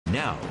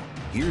Now,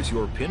 here's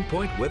your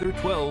Pinpoint Weather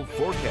 12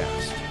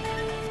 forecast.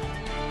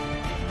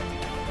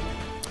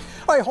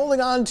 All right, holding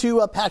on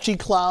to patchy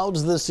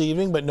clouds this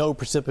evening, but no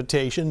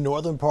precipitation.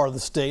 Northern part of the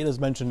state, as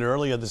mentioned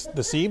earlier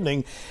this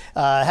evening,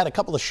 had a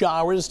couple of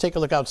showers. Take a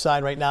look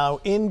outside right now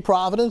in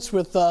Providence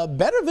with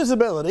better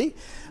visibility.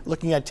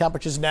 Looking at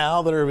temperatures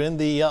now that are in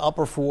the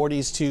upper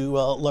 40s to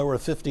lower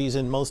 50s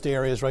in most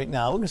areas right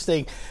now. We're going to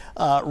stay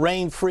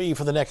rain-free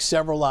for the next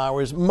several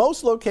hours.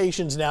 Most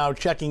locations now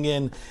checking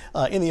in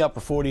the upper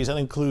 40s. That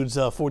includes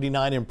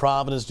 49 in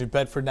Providence, New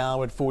Bedford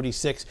now at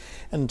 46,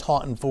 and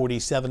Taunton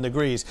 47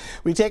 degrees.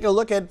 We take a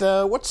look at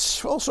what's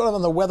sort of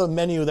on the weather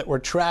menu that we're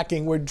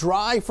tracking. We're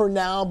dry for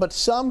now, but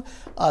some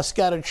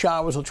scattered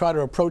showers will try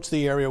to approach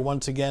the area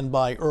once again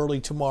by early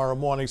tomorrow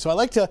morning. So I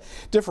like to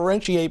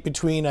differentiate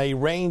between a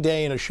rain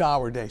day and a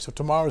shower day. So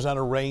tomorrow's not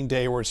a rain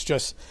day where it's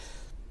just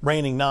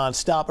raining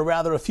nonstop, but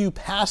rather a few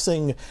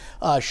passing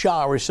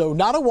showers. So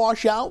not a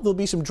washout. There'll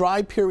be some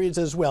dry periods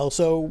as well.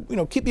 So,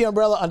 keep the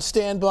umbrella on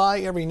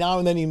standby. Every now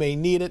and then you may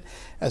need it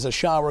as a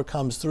shower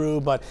comes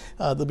through, but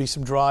there'll be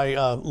some dry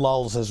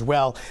lulls as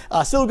well.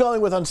 Still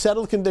going with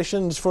unsettled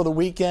conditions for the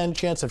weekend.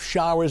 Chance of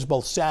showers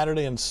both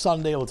Saturday and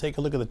Sunday. We'll take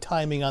a look at the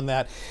timing on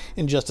that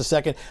in just a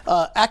second.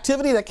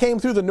 Activity that came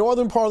through the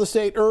northern part of the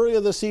state earlier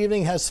this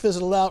evening has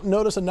fizzled out.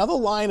 Notice another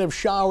line of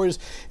showers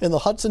in the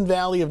Hudson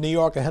Valley of New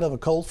York ahead of a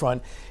cold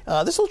front.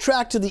 This will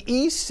track to the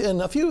east, and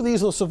a few of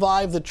these will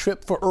survive the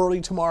trip for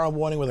early tomorrow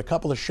morning with a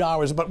couple of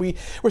showers. But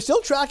we're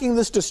still tracking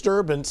this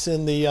disturbance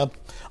in the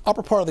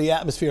upper part of the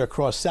atmosphere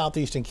across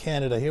southeastern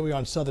Canada. Here we are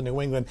in southern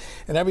New England,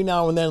 and every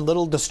now and then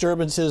little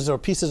disturbances or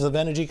pieces of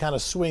energy kind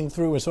of swing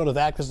through and sort of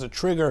act as a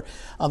trigger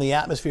on the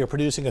atmosphere,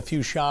 producing a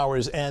few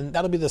showers, and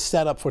that'll be the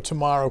setup for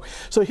tomorrow.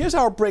 So here's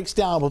how it breaks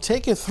down. We'll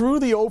take you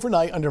through the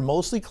overnight under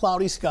mostly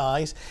cloudy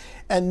skies.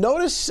 And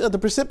notice the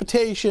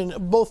precipitation,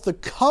 both the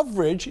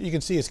coverage, you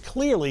can see is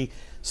clearly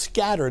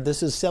scattered.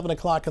 This is 7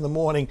 o'clock in the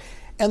morning,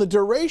 and the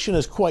duration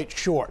is quite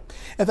short.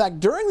 In fact,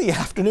 during the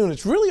afternoon,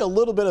 it's really a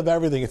little bit of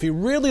everything. If you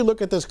really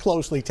look at this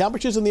closely,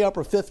 temperatures in the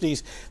upper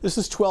 50s, this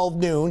is 12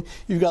 noon.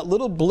 You've got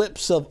little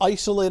blips of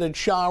isolated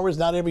showers,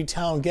 not every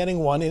town getting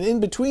one. And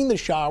in between the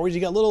showers, you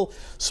got little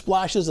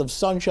splashes of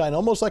sunshine,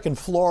 almost like in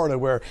Florida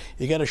where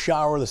you get a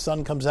shower, the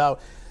sun comes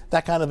out.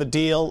 That kind of a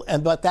deal,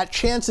 but that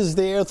chance is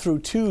there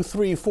through 2,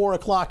 3, 4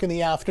 o'clock in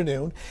the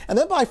afternoon. And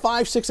then by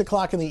 5, 6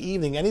 o'clock in the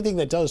evening, anything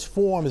that does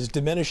form is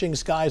diminishing.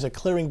 Skies are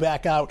clearing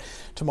back out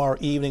tomorrow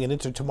evening and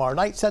into tomorrow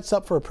night. Sets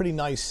up for a pretty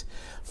nice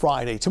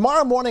Friday.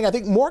 Tomorrow morning, I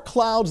think more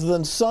clouds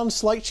than sun.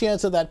 Slight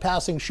chance of that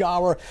passing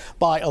shower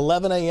by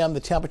 11 a.m.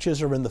 The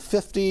temperatures are in the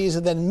 50s,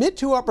 and then mid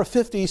to upper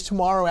 50s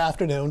tomorrow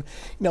afternoon.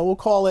 We'll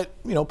call it,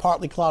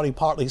 partly cloudy,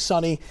 partly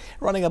sunny,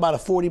 running about a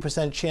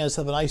 40% chance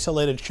of an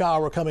isolated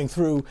shower coming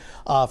through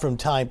from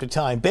time to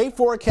time. Bay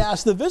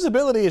forecast, the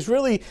visibility is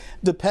really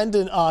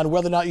dependent on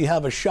whether or not you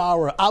have a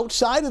shower.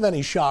 Outside of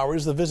any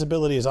showers, the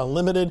visibility is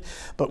unlimited,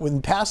 but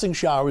when passing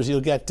showers, you'll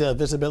get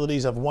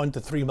visibilities of 1 to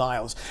 3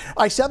 miles.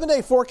 All right,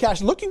 7-day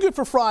forecast. Looking good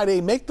for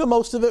Friday. Make the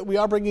most of it. We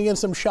are bringing in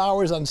some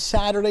showers on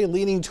Saturday,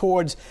 leaning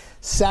towards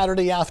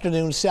Saturday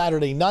afternoon,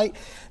 Saturday night.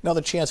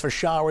 Another chance for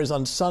showers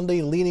on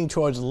Sunday, leaning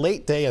towards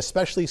late day,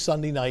 especially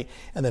Sunday night,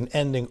 and then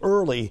ending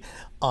early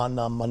on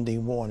Monday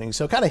morning.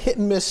 So kind of hit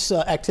and miss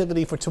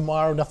activity for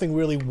tomorrow. Nothing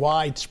really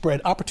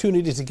widespread.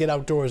 Opportunities to get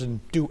outdoors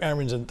and do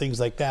errands and things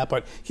like that,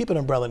 but keep an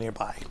umbrella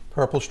nearby.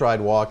 Purple Stride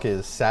Walk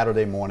is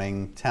Saturday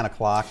morning, 10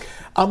 o'clock.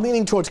 I'm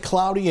leaning towards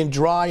cloudy and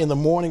dry in the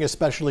morning,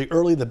 especially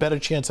early. The better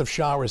chance of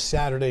showers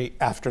Saturday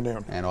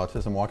afternoon. And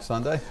Autism Walk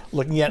Sunday?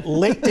 Looking at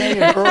late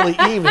day and early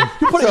evening.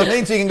 So it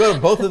means you can go to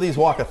both of these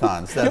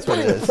walkathons. That's what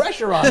it is.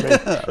 Pressure on me.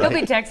 He'll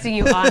be texting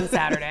you on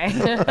Saturday.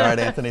 All right,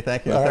 Anthony,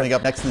 thank you. Coming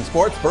up next in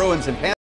sports, Bruins and Panthers.